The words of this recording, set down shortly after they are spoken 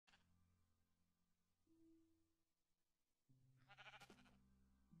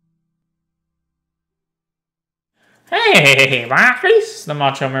Hey, Marcus! The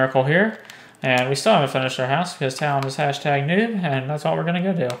Macho Miracle here. And we still haven't finished our house because Talon is hashtag noob, and that's what we're gonna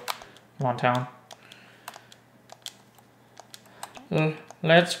go do. Come on, Talon.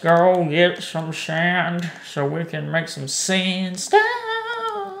 Let's go get some sand so we can make some sandstone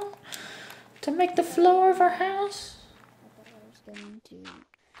to make the floor of our house.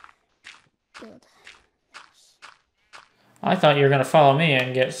 I thought you were gonna follow me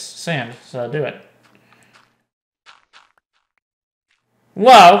and get sand, so do it.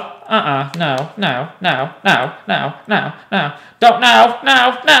 Whoa! No. Don't,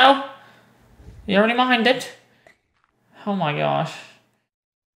 no! You already mined it. Oh my gosh.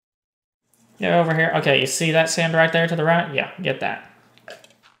 Get over here. Okay, you see that sand right there to the right? Yeah, get that.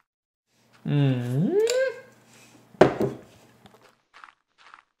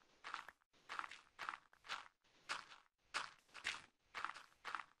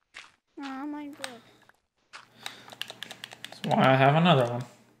 Oh my god. That's why I have another one.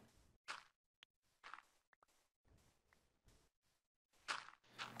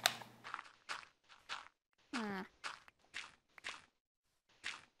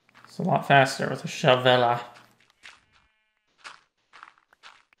 It's a lot faster with a shovella.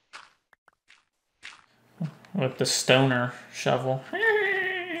 With the stoner shovel.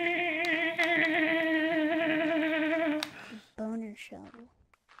 Boner shovel.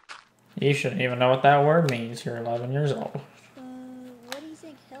 You shouldn't even know what that word means. You're 11 years old. What do you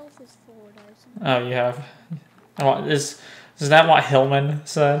think health is for, Dyson? Oh, you have... Oh, is that what Hillman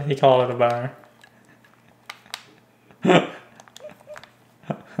said? He called it a boner.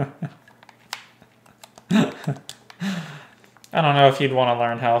 I don't know if you'd want to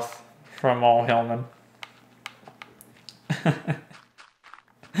learn health from all Hillman.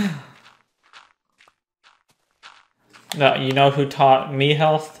 No, you know who taught me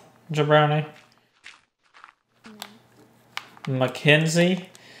health, Jabroni? Mackenzie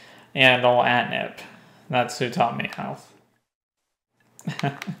and old Atnip. That's who taught me health.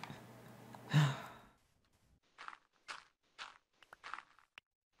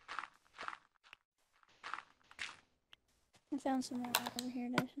 I found some more over here,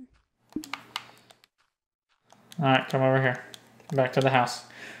 Dyson. Alright, come over here. Back to the house.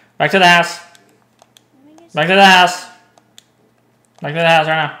 Back to the house! Back to the house! Back to the house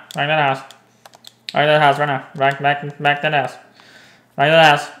right now. Back to the house. Back to the house right now. Back to the house. Back to the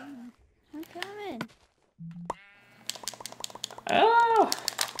house. I'm coming. Oh!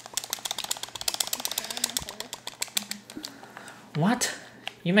 What?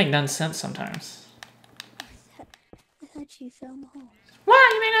 You make none sense sometimes. I thought you fell in the hole.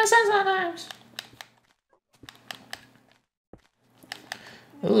 Why? You make no sense sometimes.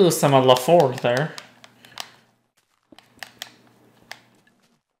 Ooh, some of LaForge there.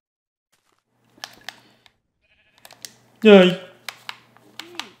 Yay.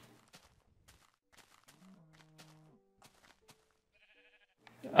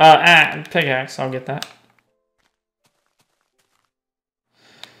 Pickaxe, I'll get that.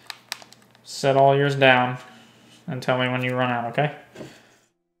 Set all yours down and tell me when you run out, okay?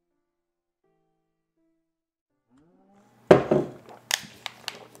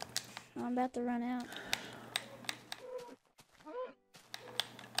 I'm about to run out.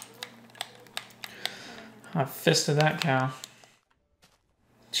 I fisted that cow.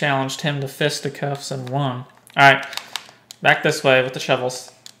 Challenged him to fisticuffs and won. Alright, back this way with the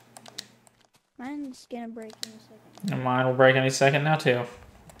shovels. Mine's gonna break in a second. And mine will break any second now too.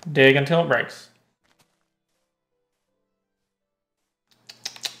 Dig until it breaks.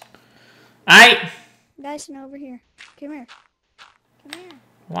 Aight! Dyson, over here. Come here. Come here.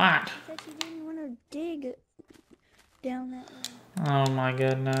 What? I thought you didn't want to dig down that way. Oh my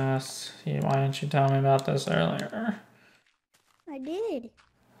goodness. Why didn't you tell me about this earlier? I did.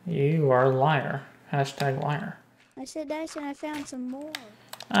 You are a liar. Hashtag liar. I said, Dyson, I found some more.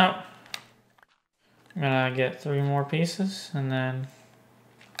 Oh. I'm gonna get 3 more pieces and then...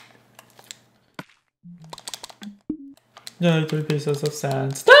 Yay, 3 pieces of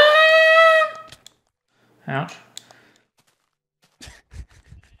sandstone! Ouch.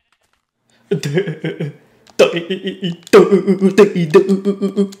 That's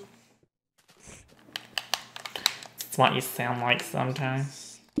what you sound like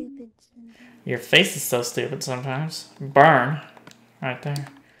sometimes. Stupid. Your face is so stupid sometimes. Burn. Right there.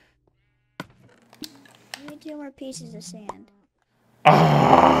 I need 2 more pieces of sand.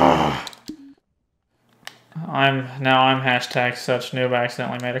 Ah! I'm hashtag such noob. I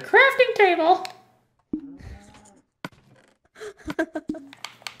accidentally made a crafting table.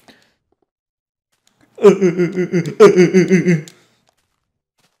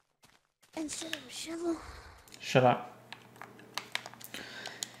 Instead of a shovel. Shut up.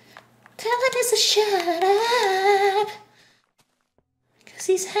 Talon is a shut up. Cause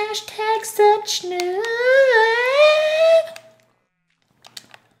he's hashtag such noob.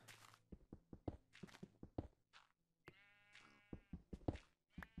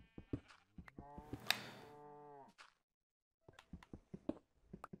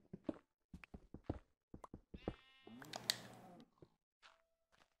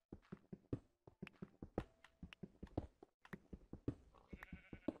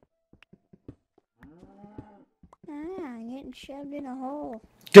 I'm getting shoved in a hole.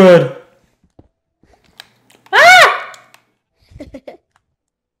 Good. Ah!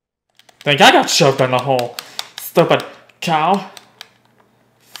 Think I got shoved in the hole. Stupid cow.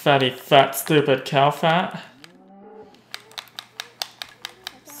 Fatty, fat, stupid cow fat.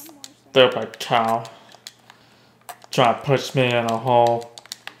 Stupid cow. Try to push me in a hole.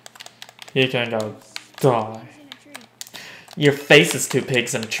 You can go die. Your face is two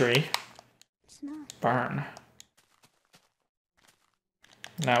pigs in a tree. It's not. Burn.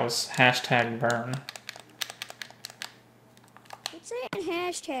 That was hashtag burn. Quit saying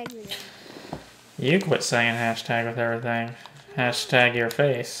hashtag with it. You quit saying hashtag with everything. Hashtag your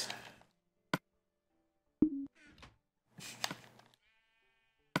face.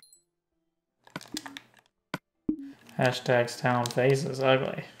 Hashtag's town face is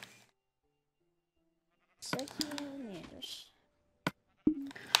ugly.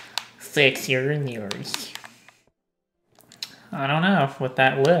 Sexier than yours. I don't know. With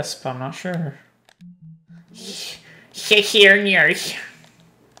that lisp, I'm not sure. Sexier than yours.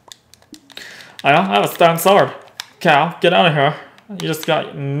 I don't have a stone sword. Cal, get out of here. You just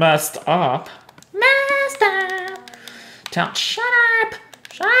got messed up. Messed up. Tell, shut up.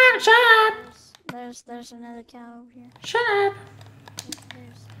 Shut up. Shut up. There's another cow over here. Shut up.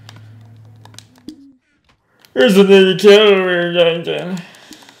 There's another cow over here, Dungeon.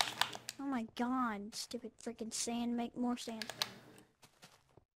 Oh my god, stupid freaking sand, make more sand.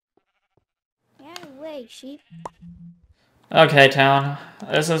 Get out of the way, sheep. Okay, Talon.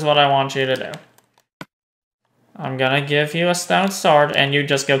 This is what I want you to do. I'm gonna give you a stone sword and you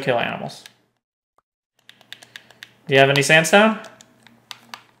just go kill animals. Do you have any sandstone?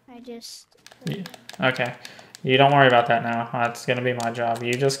 I just... Yeah. Okay. You don't worry about that now. That's gonna be my job.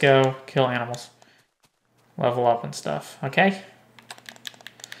 You just go kill animals. Level up and stuff. Okay?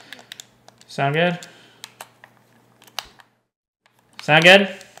 Sound good? Sound good?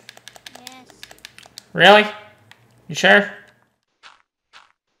 Yes. Really? You sure?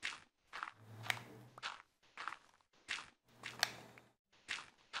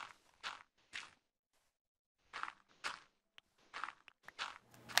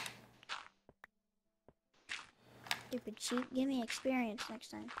 Stupid sheep, give me experience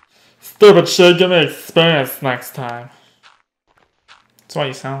next time. Stupid shit, give me experience next time. That's what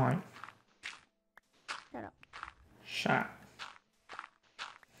you sound like. Shut up. Shut up.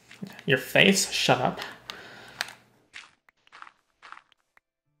 Your face? Shut up.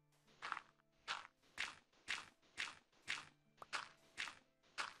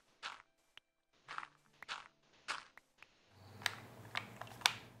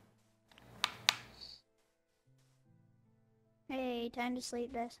 Hey, time to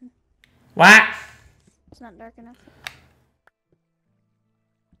sleep, Destin. What? It's not dark enough.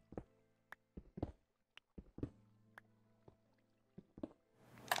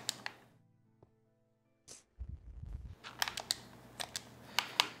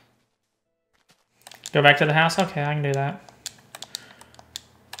 Go back to the house? Okay, I can do that.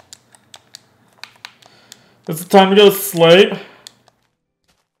 Is it time to go to sleep?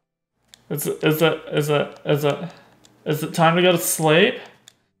 Is it time to go to sleep?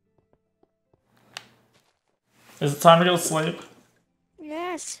 Is it time to go to sleep?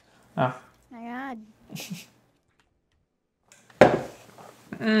 Yes. Oh. My god.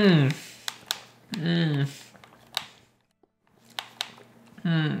 Mmm. Mmm.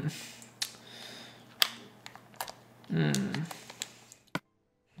 Mmm. Mmm.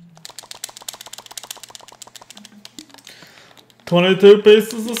 22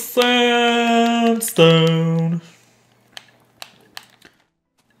 pieces of sandstone.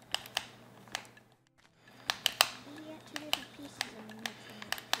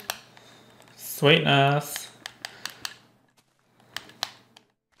 Sweetness.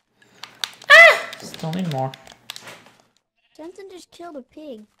 Ah! Still need more. Something just killed a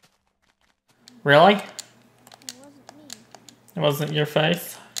pig. Really? It wasn't me. It wasn't your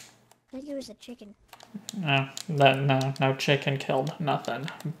face? I think it was a chicken. No, no chicken killed nothing.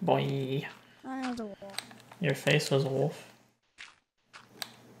 Boy. I know the wolf. Your face was a wolf.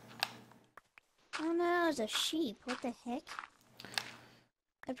 Oh no, that was a sheep. What the heck?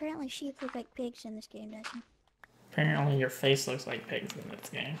 Apparently sheep look like pigs in this game, doesn't? Apparently your face looks like pigs in this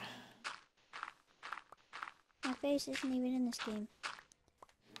game. My face isn't even in this game.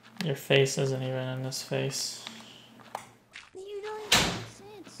 Your face isn't even in this face. You don't even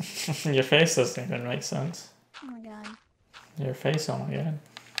make sense. Your face doesn't even make sense. Oh my god. Your face, oh my god.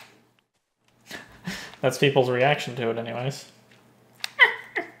 That's people's reaction to it anyways.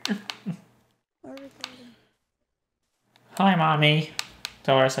 We're recording. Hi, Mommy.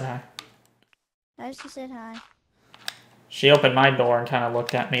 Tell her I said hi. I just said hi. She opened my door and kind of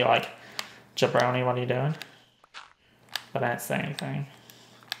looked at me like, Jabroni, what are you doing? But I didn't say anything.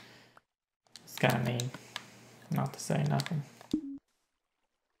 It's kind of mean not to say nothing.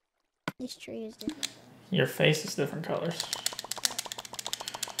 This tree is different. Your face is different colors.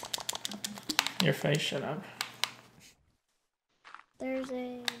 Your face, shut up. There's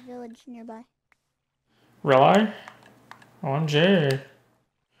a village nearby. Really? OMG.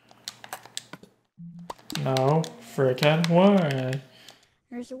 No freaking way.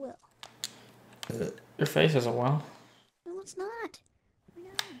 There's a well. Your face is a well. No, it's not. Oh my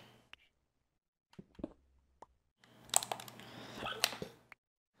god.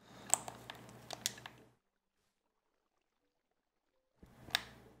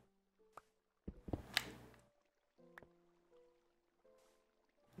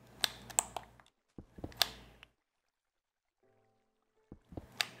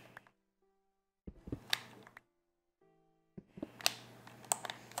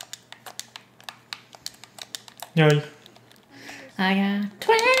 Yay. I got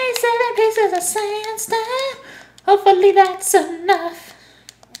 27 pieces of sandstone. Hopefully that's enough.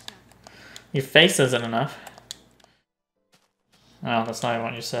 Your face isn't enough. Oh, that's not even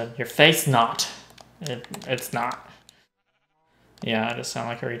what you said. Your face not. It's not. Yeah, I just sound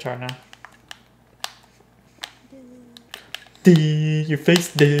like a retard now. Your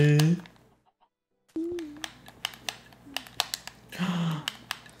face did.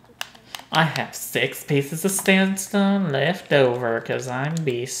 I have 6 pieces of sandstone left over because I'm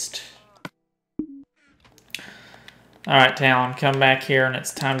beast. Alright, Talon, come back here and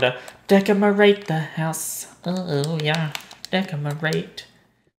it's time to decorate the house. Oh, yeah. Decorate.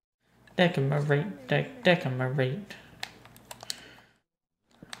 Decorate. Decorate.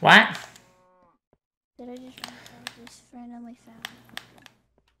 What? Did I just randomly found it?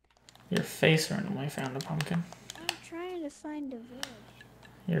 Your face randomly found a pumpkin. I'm trying to find a village.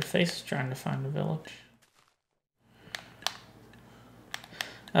 Your face is trying to find a village.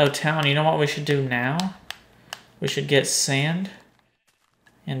 Oh, Talon, you know what we should do now? We should get sand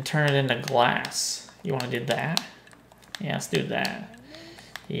and turn it into glass. You want to do that? Yeah, let's do that.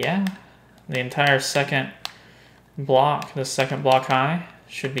 Yeah. The entire second block, the second block high,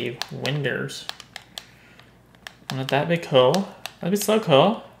 should be windows. Wouldn't that be cool? That'd be so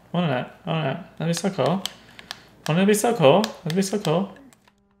cool. Wouldn't it? Wouldn't it? That'd be so cool. Wouldn't it be so cool? That'd be so cool.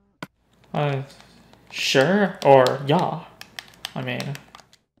 Sure or yeah. I mean,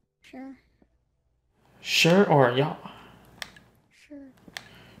 Sure. sure or yeah. Sure.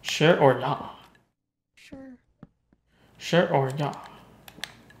 Sure or yeah. Sure. Sure or yeah.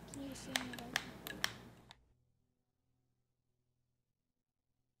 Can you see me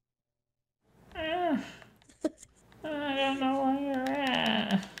I don't know where you're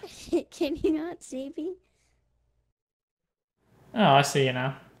at. like? Can you not see me? Oh, I see you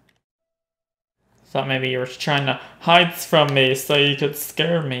now. Thought maybe you were trying to hide from me so you could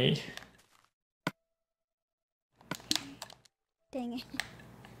scare me. Dang it.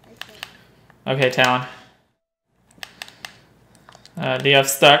 Okay, Talon. Do you have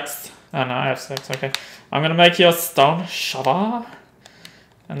sticks? Oh no, I have sticks, okay. I'm gonna make you a stone shovel.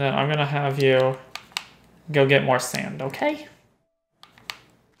 And then I'm gonna have you go get more sand, okay?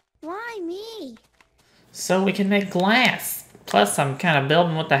 Why me? So we can make glass. Plus, I'm kind of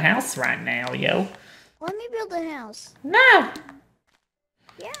building with the house right now, yo. Let me build a house. No!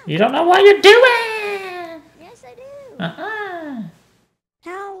 Yeah. You don't know what you're doing! Yes, I do. Uh-uh.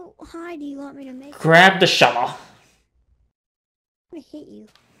 How high do you want me to make it? Grab the shovel. I'm gonna hit you.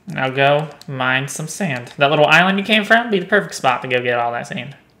 Now go mine some sand. That little island you came from, be the perfect spot to go get all that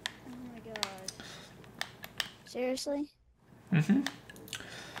sand. Oh my god. Seriously? Mm-hmm.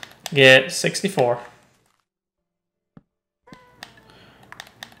 Get 64.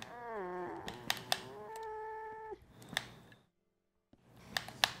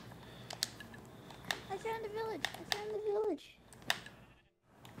 I found a village. I found the village.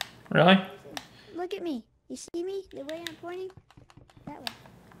 Really? Look at me. You see me? The way I'm pointing? That way.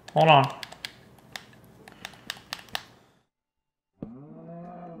 Hold on.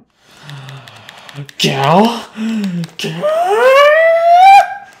 Cow.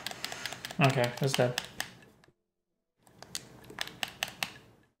 Okay, it's dead.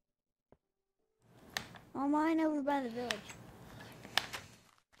 Oh, mine over by the village.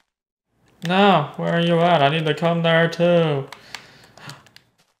 No, where are you at? I need to come there too.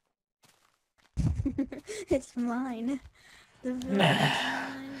 It's mine. The village is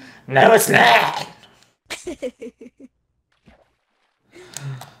mine. No, it's not. Yes, it is.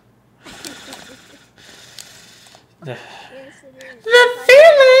 The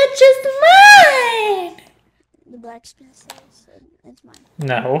village is mine. The blacksmith says it's mine.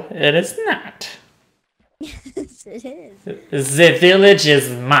 No, it is not. Yes, it is. The village is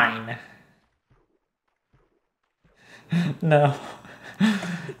mine. No.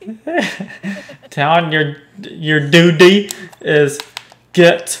 Talon, your duty is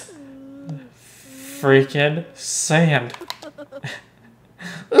get freaking sand.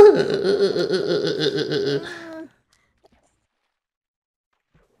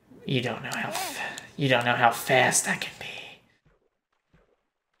 You don't know how fast I can be.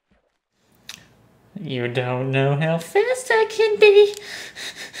 You don't know how fast I can be.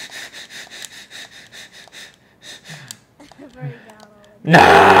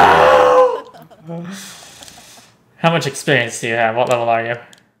 No! How much experience do you have? What level are you?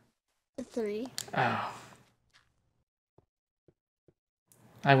 3. Oh.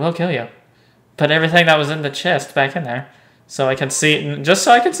 I will kill you. Put everything that was in the chest back in there. So I can see, just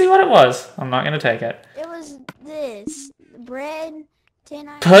so I can see what it was. I'm not gonna take it. It was this. Bread, 10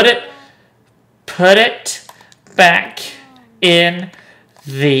 iron. Put it back in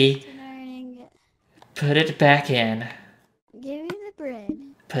the... Put it back in. Give me the bread.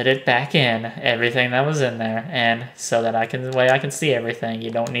 Put it back in. Everything that was in there. And so that I can see everything.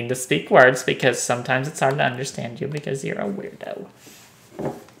 You don't need to speak words because sometimes it's hard to understand you because you're a weirdo.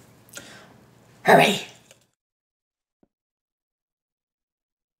 Hurry!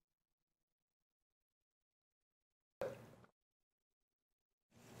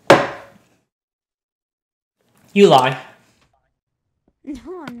 You lie.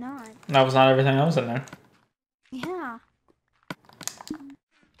 No, I'm not. That was not everything that was in there. Yeah.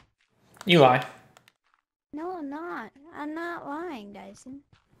 You lie. No, I'm not. I'm not lying, Dyson.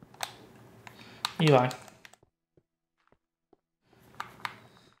 You lie.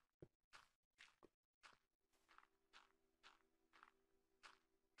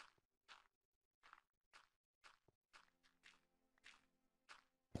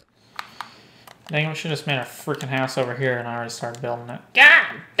 Dang, we should have just made a freaking house over here and I already started building it.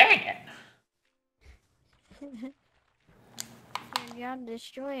 God dang it! You gotta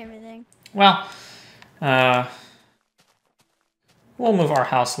destroy everything. Well, we'll move our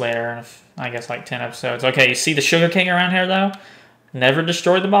house later in, I guess, like 10 episodes. Okay, you see the Sugar King around here, though? Never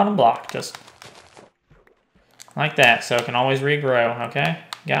destroy the bottom block. Just like that, so it can always regrow, okay?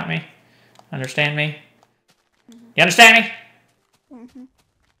 Got me? Understand me? You understand me? Mm-hmm.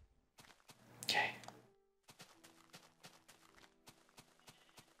 Okay.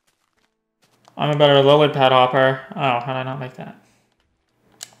 I'm a better lily pad hopper. Oh, how did I not make that?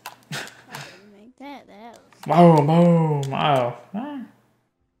 I didn't make that. That was... Boom, boom. Oh.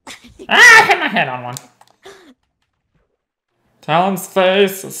 I hit my head on one. Talon's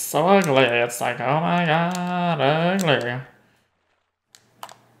face is so ugly. It's like, oh my god, ugly.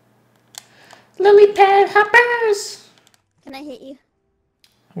 Lily pad hoppers! Can I hit you?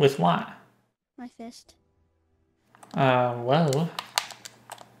 With what? My fist. Well.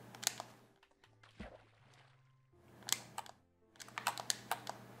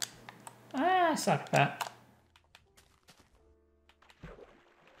 I suck at that.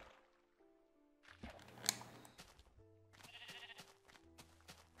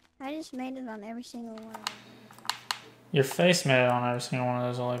 I just made it on every single one of them. Your face made it on every single one of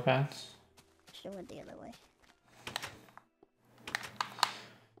those lily pads. Should've went the other way.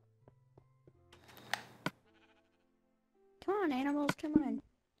 Come on, animals, come on.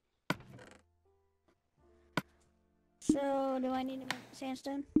 So, do I need to make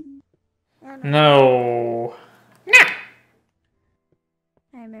sandstone? Or no? No. No.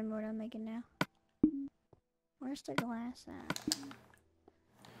 I remember what I'm making now. Where's the glass at?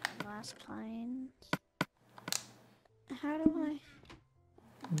 Glass pines. How do I...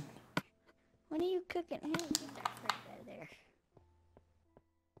 What are you cooking? Hey, get that crap out of there.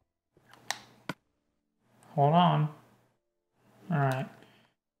 Hold on. Alright.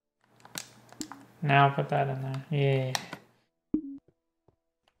 Now put that in there. Yeah.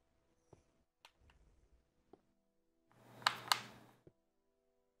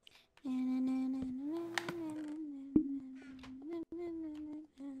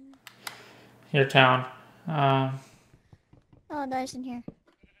 Your town. Oh, dice in here.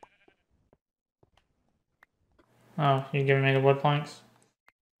 Oh, you giving me the wood planks?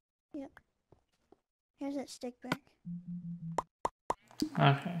 Yep. Here's that stick back.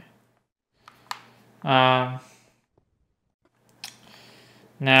 Okay.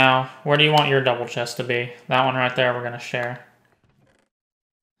 Now, where do you want your double chest to be? That one right there we're gonna share.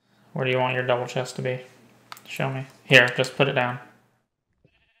 Where do you want your double chest to be? Show me. Here, just put it down.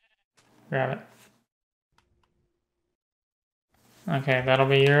 Grab it. Okay, that'll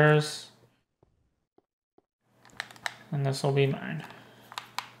be yours. And this will be mine.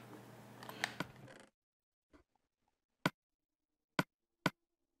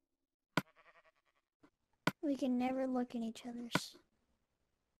 We can never look in each other's.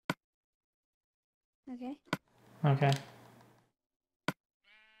 Okay? Okay.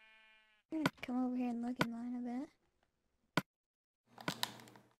 I'm gonna come over here and look in mine a bit.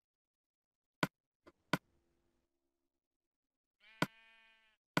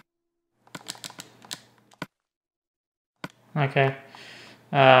 Okay.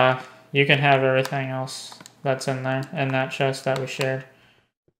 You can have everything else that's in there, in that chest that we shared.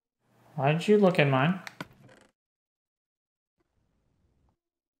 Why did you look in mine?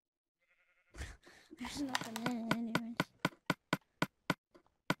 There's nothing in it anyways.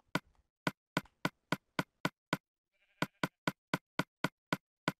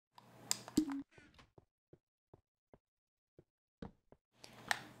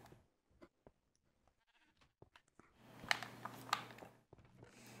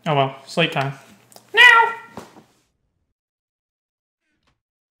 Oh well, sleep time. Now!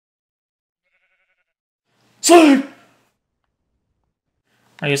 Sleep!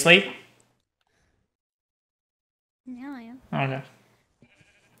 Are you asleep? Now I am. Okay.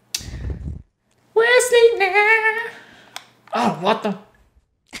 We're asleep now! Oh, what the? What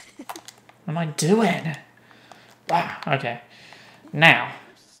am I doing? Wow, okay. Now.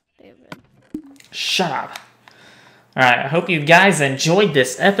 Stupid. Shut up. Alright, I hope you guys enjoyed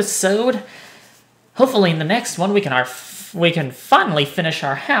this episode. Hopefully in the next one we can finally finish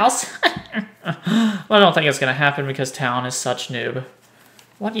our house. Well, I don't think it's gonna happen because Talon is such noob.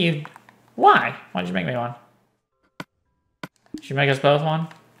 What do you... Why? Why did you make me one? Did you make us both one?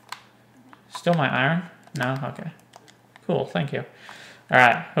 Still my iron? No? Okay. Cool, thank you.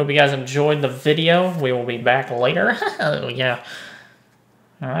 Alright, hope you guys enjoyed the video. We will be back later. Oh, yeah.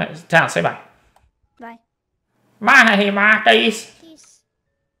 Alright, Talon, say bye. Bye. Bye, Marties. Peace.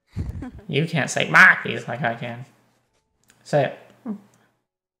 You can't say Marties like I can. Say it.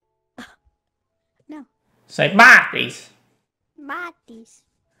 No. Say Marties. Bodies.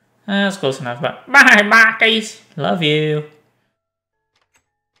 That's close enough, but bye, Marties. Love you.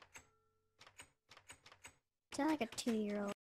 Sound like a 2-year-old.